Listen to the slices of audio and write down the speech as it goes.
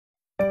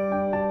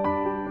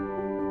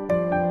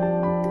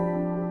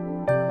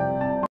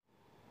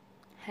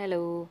Hello,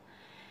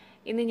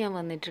 ഇന്ന് ഞാൻ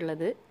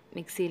വന്നിട്ടുള്ളത്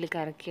മിക്സിയിൽ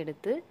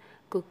കറക്കിയെടുത്ത്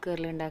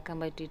കുക്കറിൽ ഉണ്ടാക്കാൻ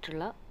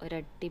പറ്റിയിട്ടുള്ള ഒരു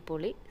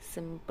അടിപൊളി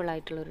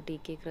സിമ്പിളായിട്ടുള്ള ഒരു ടീ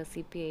കേക്ക്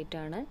റെസിപ്പി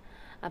ആയിട്ടാണ്.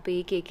 അപ്പോൾ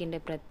ഈ കേക്കിൻ്റെ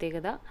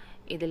പ്രത്യേകത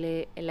ഇതിൽ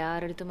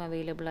എല്ലായിടത്തും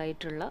അവൈലബിൾ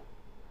ആയിട്ടുള്ള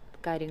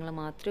കാര്യങ്ങൾ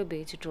മാത്രമേ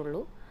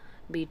ഉപയോഗിച്ചിട്ടുള്ളൂ.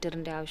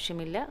 ബീറ്ററിൻ്റെ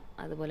ആവശ്യമില്ല,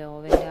 അതുപോലെ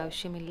ഓവൻ്റെ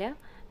ആവശ്യമില്ല,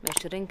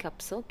 മെഷറിംഗ്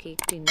കപ്സോ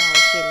കേക്ക് ടിന്നോ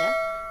ആവശ്യമില്ല.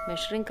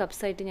 മെഷറിംഗ്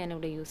കപ്സായിട്ട്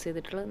ഞാനിവിടെ യൂസ്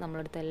ചെയ്തിട്ടുള്ളത്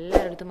നമ്മളടുത്ത്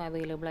എല്ലായിടത്തും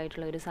അവൈലബിൾ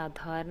ആയിട്ടുള്ള ഒരു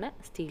സാധാരണ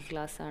സ്റ്റീൽ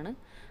ഗ്ലാസ് ആണ്.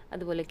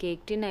 അതുപോലെ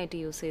കേക്ക് ടിന്നായിട്ട്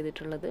യൂസ്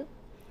ചെയ്തിട്ടുള്ളത്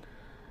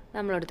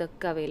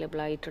നമ്മളടുത്തൊക്കെ അവൈലബിൾ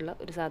ആയിട്ടുള്ള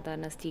ഒരു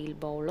സാധാരണ സ്റ്റീൽ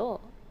ബൗളോ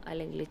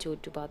അല്ലെങ്കിൽ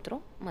ചോറ്റുപാത്രമോ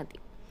മതി.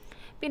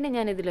 പിന്നെ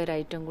ഞാനിതിലൊരു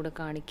ഐറ്റം കൂടെ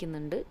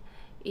കാണിക്കുന്നുണ്ട്,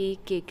 ഈ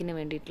കേക്കിന്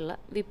വേണ്ടിയിട്ടുള്ള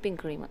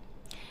വിപ്പിംഗ്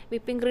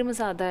ക്രീം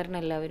സാധാരണ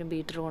എല്ലാവരും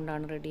ബീറ്റർ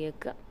കൊണ്ടാണ്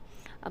റെഡിയാക്കുക.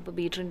 അപ്പോൾ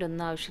ബീറ്ററിൻ്റെ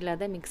ഒന്നും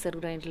ആവശ്യമില്ലാതെ മിക്സർ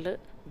ഗ്രൈൻഡറിൽ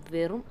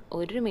വെറും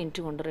 1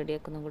 മിനിറ്റ് കൊണ്ട്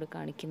റെഡിയാക്കുന്നതും കൂടി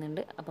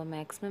കാണിക്കുന്നുണ്ട്. അപ്പോൾ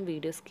മാക്സിമം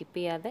വീഡിയോ സ്കിപ്പ്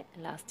ചെയ്യാതെ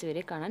ലാസ്റ്റ്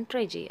വരെ കാണാൻ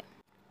ട്രൈ ചെയ്യാം.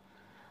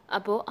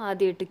 അപ്പോൾ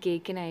ആദ്യമായിട്ട്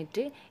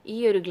കേക്കിനായിട്ട് ഈ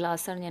ഒരു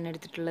ഗ്ലാസ്സാണ് ഞാൻ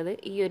എടുത്തിട്ടുള്ളത്.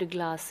 ഈ ഒരു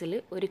ഗ്ലാസ്സിൽ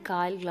ഒരു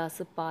 1/4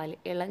 ഗ്ലാസ് പാൽ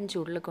ഇളം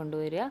ചൂടിൽ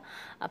കൊണ്ടുവരിക.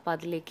 അപ്പോൾ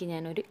അതിലേക്ക്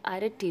ഞാനൊരു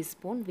 1/2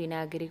 ടീസ്പൂൺ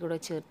വിനാഗിരി കൂടെ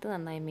ചേർത്ത്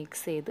നന്നായി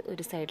മിക്സ് ചെയ്ത്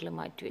ഒരു സൈഡിൽ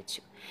മാറ്റി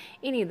വെച്ചു.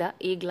 ഇനി ഇതാ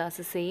ഈ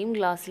ഗ്ലാസ് സെയിം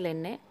ഗ്ലാസ്സിൽ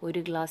തന്നെ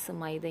ഒരു ഗ്ലാസ്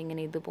മൈദ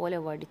ഇങ്ങനെ ഇതുപോലെ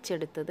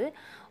വടിച്ചെടുത്തത്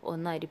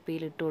ഒന്ന്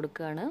അരിപ്പയിൽ ഇട്ട്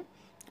കൊടുക്കുകയാണ്.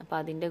 അപ്പോൾ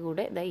അതിൻ്റെ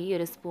കൂടെ ഈ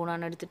ഒരു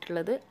സ്പൂണാണ്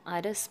എടുത്തിട്ടുള്ളത്,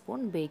 1/2 സ്പൂൺ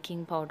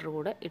ബേക്കിംഗ് പൗഡർ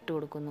കൂടെ ഇട്ട്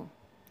കൊടുക്കുന്നു.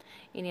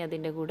 ഇനി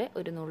അതിൻ്റെ കൂടെ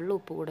ഒരു നുള്ളു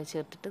ഉപ്പ് കൂടെ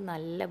ചേർത്തിട്ട്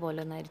നല്ല പോലെ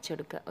ഒന്ന്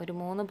അരിച്ചെടുക്കുക. ഒരു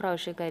 3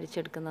 പ്രാവശ്യമൊക്കെ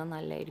അരിച്ചെടുക്കുന്നത്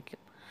നല്ലതായിരിക്കും.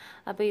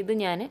 അപ്പോൾ ഇത്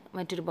ഞാൻ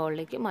മറ്റൊരു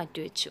ബൗളിലേക്ക് മാറ്റി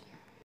വെച്ചു.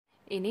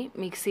 ഇനി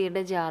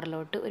മിക്സിയുടെ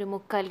ജാറിലോട്ട് ഒരു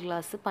 3/4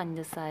 ഗ്ലാസ്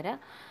പഞ്ചസാര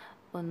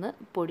ഒന്ന്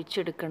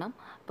പൊടിച്ചെടുക്കണം.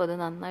 അപ്പോൾ അത്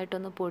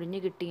നന്നായിട്ടൊന്ന്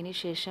പൊടിഞ്ഞ് കിട്ടിയതിന്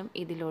ശേഷം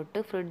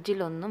ഇതിലോട്ട്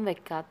ഫ്രിഡ്ജിലൊന്നും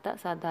വെക്കാത്ത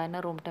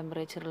സാധാരണ റൂം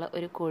ടെമ്പറേച്ചറുള്ള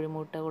ഒരു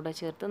കോഴിമുട്ട കൂടെ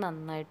ചേർത്ത്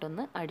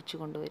നന്നായിട്ടൊന്ന് അടിച്ചു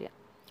കൊണ്ടുവരിക.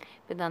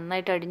 ഇത്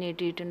നന്നായിട്ട് അടിഞ്ഞ്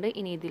കിട്ടിയിട്ടുണ്ട്.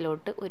 ഇനി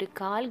ഇതിലോട്ട് ഒരു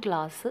 1/4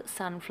 ഗ്ലാസ്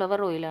സൺഫ്ലവർ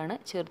ഓയിലാണ്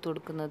ചേർത്ത്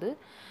കൊടുക്കുന്നത്.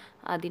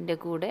 അതിൻ്റെ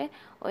കൂടെ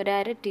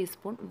 1/2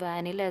 ടീസ്പൂൺ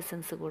വാനില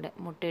എസൻസ് കൂടെ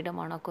മുട്ടയുടെ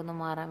മണമൊക്കെ ഒന്ന്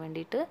മാറാൻ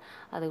വേണ്ടിയിട്ട്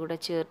അതുകൂടെ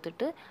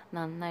ചേർത്തിട്ട്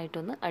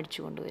നന്നായിട്ടൊന്ന്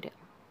അടിച്ചു കൊണ്ടുവരിക.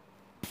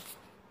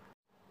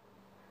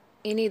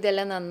 ഇനി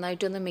ഇതെല്ലാം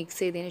നന്നായിട്ടൊന്ന് മിക്സ്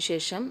ചെയ്തതിന്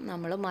ശേഷം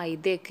നമ്മൾ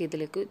മൈദയൊക്കെ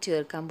ഇതിലേക്ക്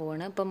ചേർക്കാൻ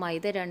പോവാണ്. അപ്പോൾ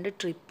മൈദ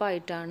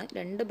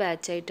 2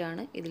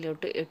 ബാച്ചായിട്ടാണ്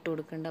ഇതിലോട്ട് ഇട്ട്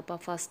കൊടുക്കേണ്ടത്. അപ്പോൾ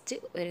ഫസ്റ്റ്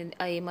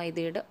ഈ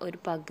മൈദയുടെ ഒരു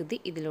പകുതി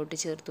ഇതിലോട്ട്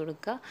ചേർത്ത്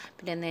കൊടുക്കുക.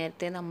 പിന്നെ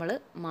നേരത്തെ നമ്മൾ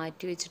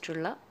മാറ്റി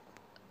വെച്ചിട്ടുള്ള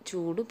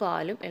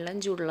ഇളം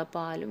ചൂടുള്ള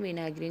പാലും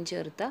വിനാഗിരിയും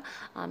ചേർത്ത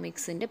ആ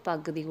മിക്സിൻ്റെ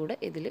പകുതി കൂടെ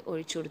ഇതിൽ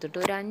ഒഴിച്ചു കൊടുത്തിട്ട്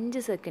ഒരു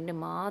 5 സെക്കൻഡ്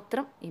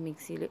മാത്രം ഈ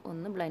മിക്സിയിൽ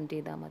ഒന്ന് ബ്ലെൻഡ്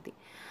ചെയ്താൽ മതി.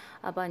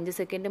 അപ്പോൾ 5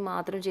 സെക്കൻഡ്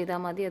മാത്രം ചെയ്താൽ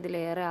മതി,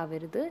 അതിലേറെ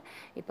ആവരുത്.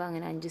 ഇപ്പോൾ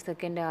അങ്ങനെ 5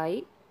 സെക്കൻഡ് ആയി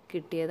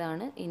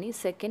കിട്ടിയതാണ്. ഇനി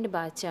സെക്കൻഡ്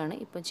ബാച്ചാണ്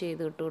ഇപ്പം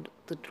ചെയ്ത്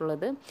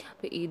കൊടുത്തിട്ടുള്ളത്.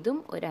 അപ്പോൾ ഇതും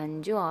ഒരു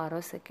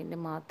 5-6 സെക്കൻഡ്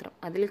മാത്രം,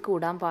 അതിൽ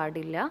കൂടാൻ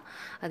പാടില്ല.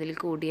 അതിൽ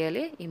കൂടിയാൽ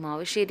ഈ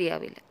മാവ്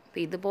ശരിയാവില്ല.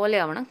 അപ്പോൾ ഇതുപോലെ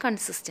ആവണം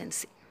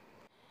കൺസിസ്റ്റൻസി.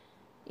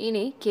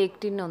 ഇനി കേക്ക്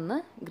ടിന്നൊന്ന്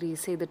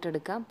ഗ്രീസ്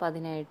ചെയ്തിട്ടെടുക്കാം. അപ്പോൾ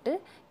അതിനായിട്ട്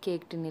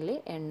കേക്ക് ടിന്നിൽ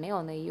എണ്ണയോ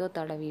നെയ്യോ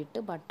തടവിയിട്ട്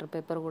ബട്ടർ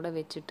പേപ്പർ കൂടെ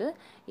വെച്ചിട്ട്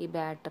ഈ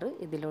ബാറ്റർ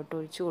ഇതിലോട്ട്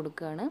ഒഴിച്ചു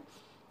കൊടുക്കുകയാണ്.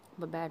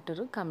 അപ്പോൾ ബാറ്റർ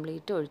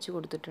കംപ്ലീറ്റ് ഒഴിച്ച്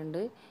കൊടുത്തിട്ടുണ്ട്.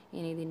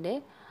 ഇനി ഇതിൻ്റെ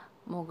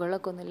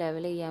മുകളൊക്കെ ഒന്ന്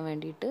ലെവൽ ചെയ്യാൻ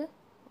വേണ്ടിയിട്ട്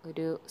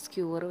ഒരു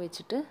സ്ക്യൂർ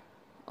വെച്ചിട്ട്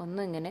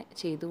ഒന്ന് ഇങ്ങനെ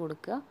ചെയ്ത്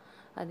കൊടുക്കുക.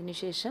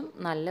 അതിനുശേഷം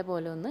നല്ല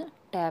പോലെ ഒന്ന്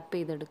ടാപ്പ്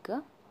ചെയ്തെടുക്കുക.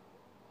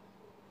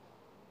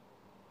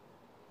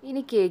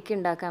 ഇനി കേക്ക്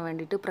ഉണ്ടാക്കാൻ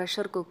വേണ്ടിയിട്ട്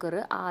പ്രഷർ കുക്കർ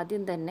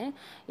ആദ്യം തന്നെ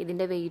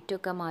ഇതിൻ്റെ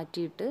വെയിറ്റൊക്കെ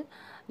മാറ്റിയിട്ട്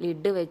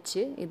ലിഡ്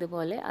വെച്ച്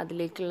ഇതുപോലെ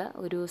അതിലേക്കുള്ള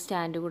ഒരു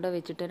സ്റ്റാൻഡ് കൂടെ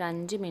വെച്ചിട്ട് ഒരു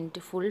 5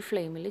 മിനിറ്റ് ഫുൾ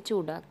ഫ്ലെയിമിൽ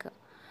ചൂടാക്കുക.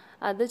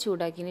 അത്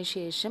ചൂടാക്കിയതിന്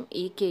ശേഷം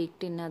ഈ കേക്ക്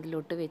ടിന്ന്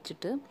അതിലോട്ട്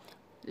വെച്ചിട്ട്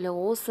ലോ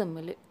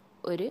സിമ്മിൽ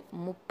ഒരു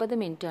 30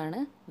 മിനിറ്റാണ്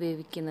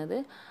വേവിക്കുന്നത്.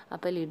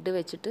 അപ്പോൾ ലിഡ്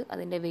വെച്ചിട്ട്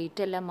അതിൻ്റെ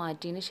വെയിറ്റ് എല്ലാം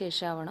മാറ്റിയതിന്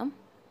ശേഷമാവണം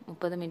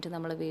 30 മിനിറ്റ്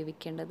നമ്മൾ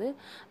വേവിക്കേണ്ടത്.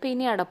 അപ്പോൾ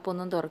ഇനി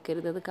അടപ്പൊന്നും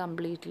തുറക്കരുത്, അത്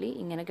കംപ്ലീറ്റ്ലി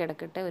ഇങ്ങനെ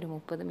കിടക്കട്ടെ ഒരു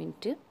 30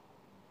 മിനിറ്റ്.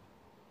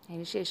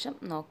 അതിന് ശേഷം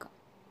നോക്കാം.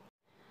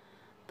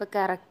 അപ്പോൾ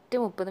കറക്റ്റ്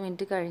 30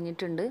 മിനിറ്റ്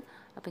കഴിഞ്ഞിട്ടുണ്ട്.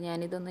 അപ്പോൾ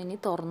ഞാനിതൊന്ന് ഇനി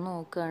തുറന്ന്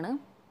നോക്കുകയാണ്.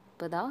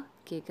 അപ്പോൾ ഇതാ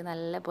കേക്ക്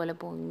നല്ല പോലെ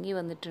പൊങ്ങി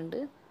വന്നിട്ടുണ്ട്.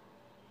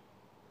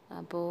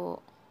 അപ്പോൾ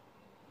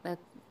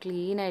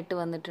ക്ലീനായിട്ട്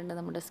വന്നിട്ടുണ്ട്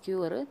നമ്മുടെ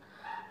സ്ക്യൂർ.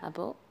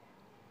 അപ്പോൾ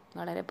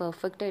വളരെ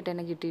പെർഫെക്റ്റ് ആയിട്ട്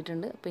തന്നെ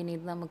കിട്ടിയിട്ടുണ്ട്. അപ്പോൾ ഇനി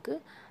ഇത് നമുക്ക്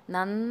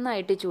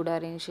നന്നായിട്ട്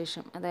ചൂടാറിയതിന്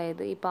ശേഷം,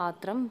 അതായത് ഈ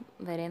പാത്രം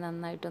വരെ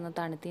നന്നായിട്ടൊന്ന്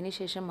തണുത്തതിന്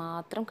ശേഷം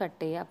മാത്രം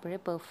കട്ട് ചെയ്യുക. അപ്പോഴേ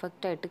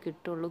പെർഫെക്റ്റായിട്ട്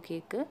കിട്ടുള്ളൂ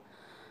കേക്ക്.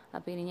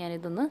 അപ്പോൾ ഇനി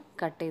ഞാനിതൊന്ന്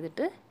കട്ട്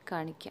ചെയ്തിട്ട്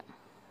കാണിക്കാം.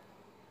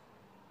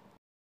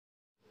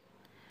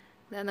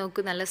 ഇതാ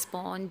നോക്ക്, നല്ല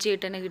സ്പോഞ്ചി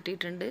ആയിട്ട് തന്നെ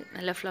കിട്ടിയിട്ടുണ്ട്.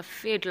 നല്ല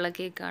ഫ്ലഫി ആയിട്ടുള്ള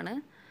കേക്കാണ്,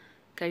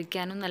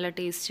 കഴിക്കാനും നല്ല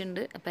ടേസ്റ്റ്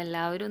ഉണ്ട്. അപ്പോൾ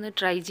എല്ലാവരും ഒന്ന്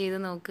ട്രൈ ചെയ്ത്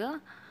നോക്കുക.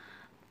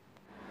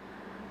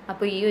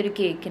 അപ്പോൾ ഈ ഒരു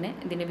കേക്കിന്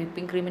ഇതിന്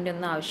വിപ്പിംഗ് ക്രീമിൻ്റെ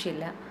ഒന്നും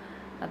ആവശ്യമില്ല.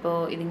 അപ്പോൾ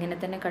ഇതിങ്ങനെ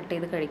തന്നെ കട്ട്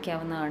ചെയ്ത്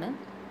കഴിക്കാവുന്നതാണ്.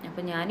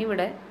 അപ്പോൾ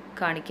ഞാനിവിടെ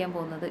കാണിക്കാൻ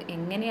പോകുന്നത്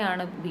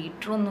എങ്ങനെയാണ്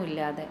ബീറ്ററൊന്നും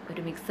ഇല്ലാതെ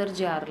ഒരു മിക്സർ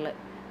ജാറിൽ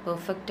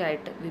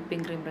പെർഫെക്റ്റായിട്ട്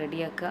വിപ്പിംഗ് ക്രീം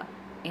റെഡിയാക്കുക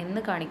എന്ന്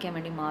കാണിക്കാൻ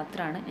വേണ്ടി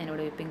മാത്രമാണ്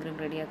ഞാനിവിടെ വിപ്പിംഗ് ക്രീം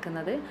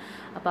റെഡിയാക്കുന്നത്.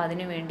 അപ്പോൾ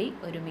അതിനു വേണ്ടി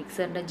ഒരു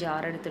മിക്സറിൻ്റെ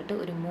ജാർ എടുത്തിട്ട്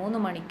ഒരു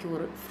 3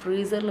 മണിക്കൂർ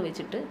ഫ്രീസറിൽ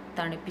വെച്ചിട്ട്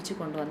തണുപ്പിച്ച്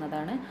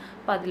കൊണ്ടുവന്നതാണ്.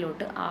 അപ്പോൾ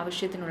അതിലോട്ട്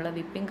ആവശ്യത്തിനുള്ള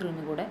വിപ്പിംഗ് ക്രീം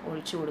കൂടെ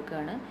ഒഴിച്ചു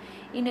കൊടുക്കുകയാണ്.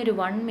 ഇനി ഒരു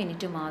 1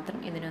 മിനിറ്റ് മാത്രം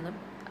ഇതിനൊന്ന്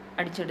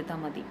അടിച്ചെടുത്താൽ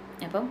മതി.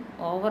 അപ്പം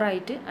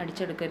ഓവറായിട്ട്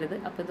അടിച്ചെടുക്കരുത്,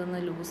 അപ്പോൾ ഇതൊന്ന്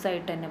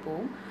ലൂസായിട്ട് തന്നെ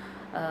പോവും.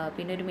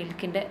 പിന്നെ ഒരു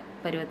മിൽക്കിൻ്റെ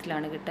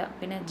പരുവത്തിലാണ് കിട്ടുക.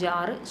 പിന്നെ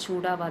ജാറ്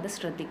ചൂടാവാതെ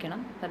ശ്രദ്ധിക്കണം.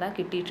 അപ്പോൾ അതാ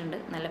കിട്ടിയിട്ടുണ്ട്,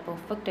 നല്ല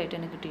പെർഫെക്റ്റ് ആയിട്ട്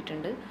തന്നെ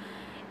കിട്ടിയിട്ടുണ്ട്.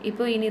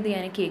 ഇപ്പോൾ ഇനി ഇത്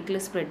ഞാൻ കേക്കിൽ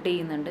സ്പ്രെഡ്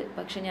ചെയ്യുന്നുണ്ട്,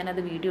 പക്ഷേ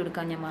ഞാനത് വീഡിയോ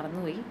എടുക്കാൻ ഞാൻ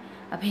മറന്നുപോയി.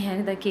 അപ്പോൾ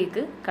ഞാനിതാ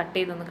കേക്ക് കട്ട്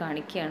ചെയ്തൊന്ന്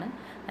കാണിക്കുകയാണ്.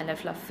 നല്ല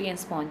ഫ്ലഫി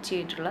ആൻഡ് സ്പോഞ്ചി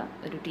ആയിട്ടുള്ള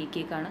ഒരു ടീ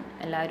കേക്കാണ്.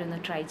 എല്ലാവരും ഒന്ന്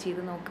ട്രൈ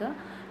ചെയ്ത് നോക്കുക,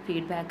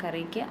 ഫീഡ്ബാക്ക്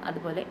അറിയിക്കുക.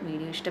 അതുപോലെ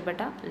വീഡിയോ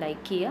ഇഷ്ടപ്പെട്ടാൽ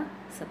ലൈക്ക് ചെയ്യുക,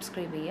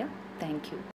 സബ്സ്ക്രൈബ് ചെയ്യുക. Thank you.